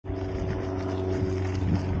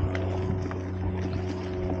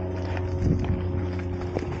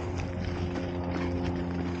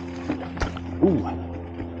Ooh.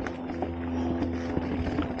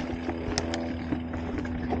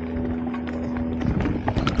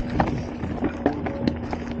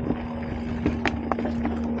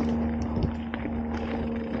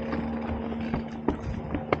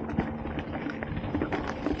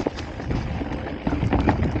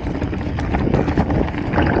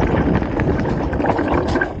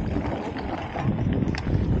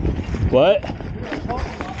 What?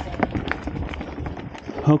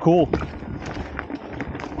 Oh, cool.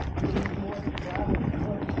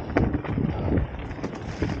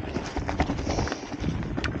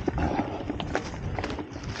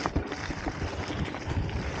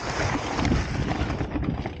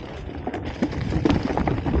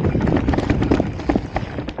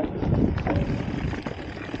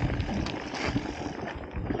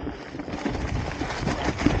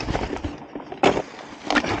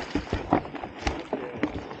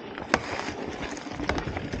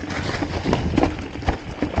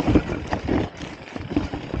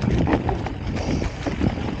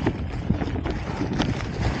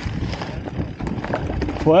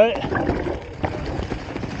 What?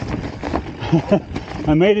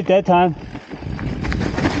 I made it that time.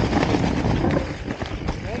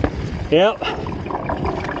 Yep.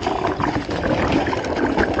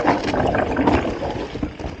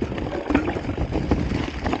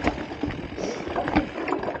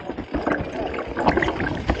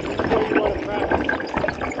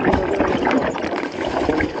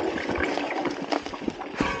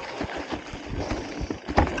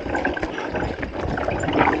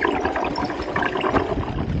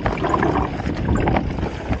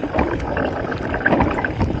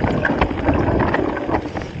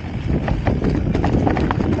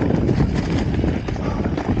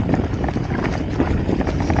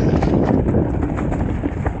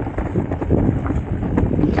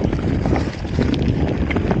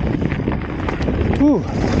 Whew.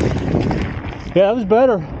 Yeah, that was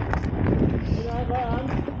better.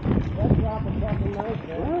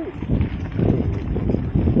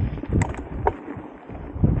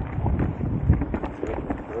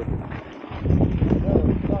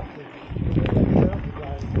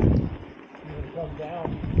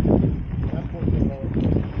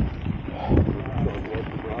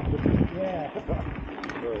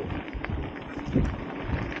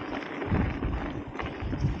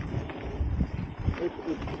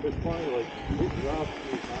 It's funny, like, it's rough,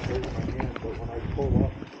 it's not hurting my hand, but when I pull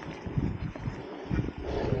up,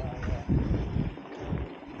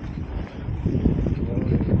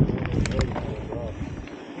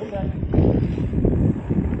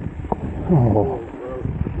 Oh.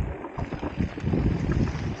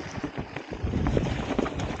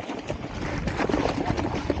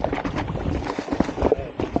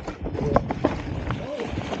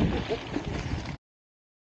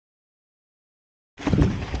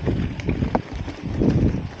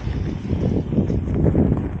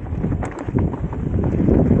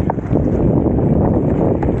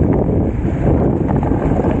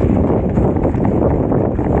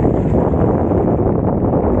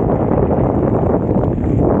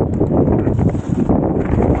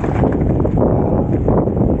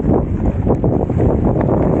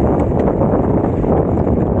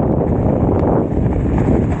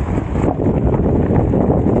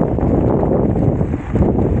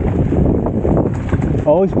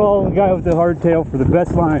 Always follow the guy with the hardtail for the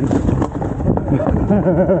best line.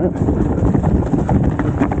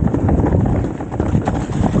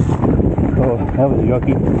 Oh, that was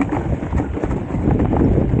yucky.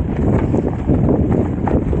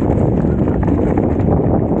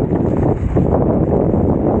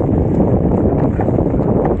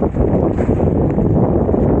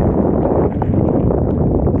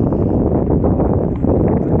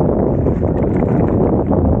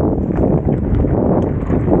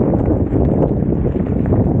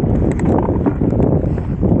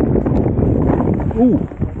 Ooh.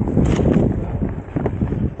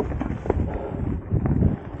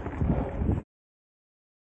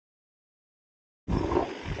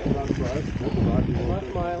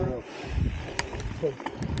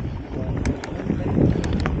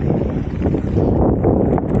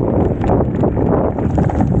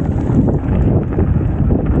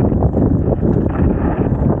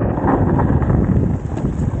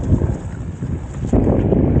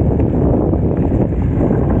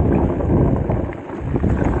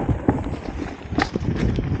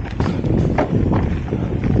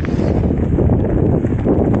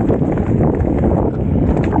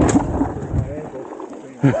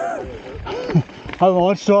 I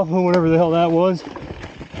launched off of whatever the hell that was.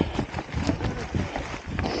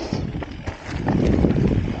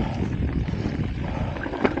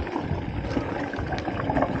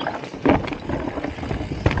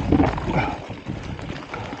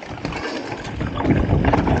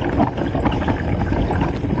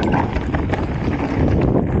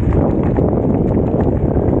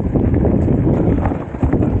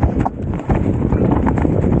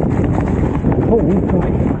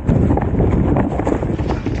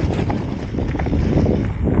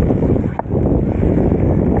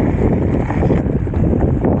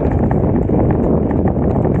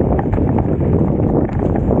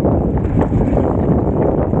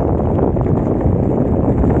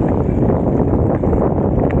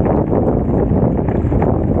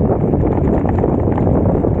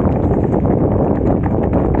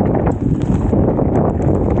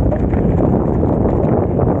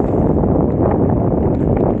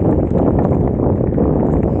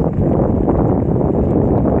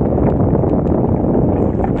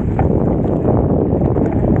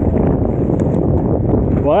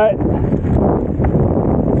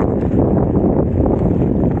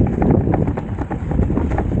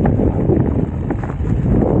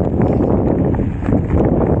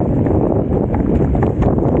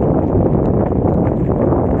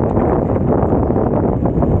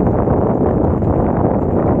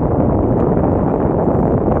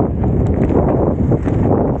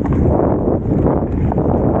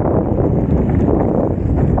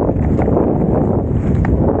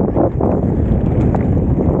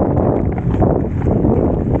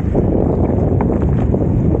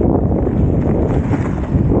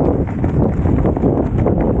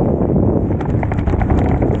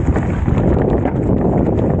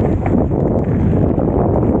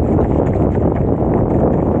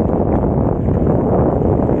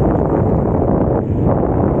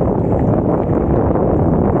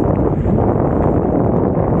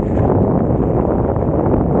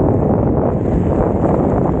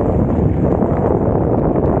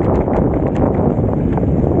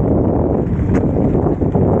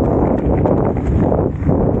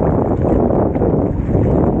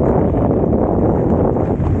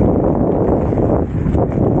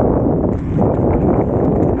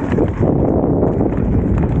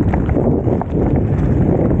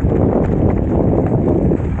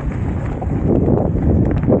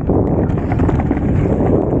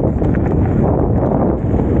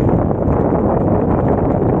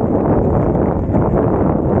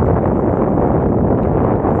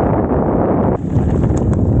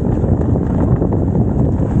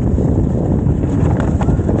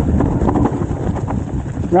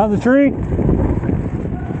 Around the tree.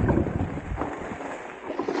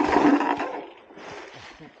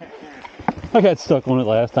 I got stuck on it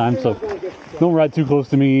last time, so don't ride too close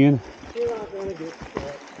to me, Ian. You're not gonna get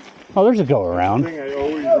stuck. Oh, there's a go around. Thing I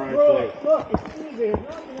always ride close. Look, it's easy.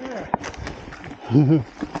 Nothing there.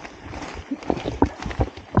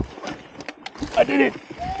 I did it!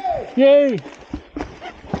 Yay!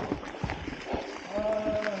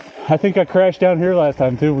 I think I crashed down here last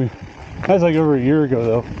time too. That was like over a year ago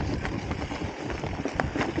though.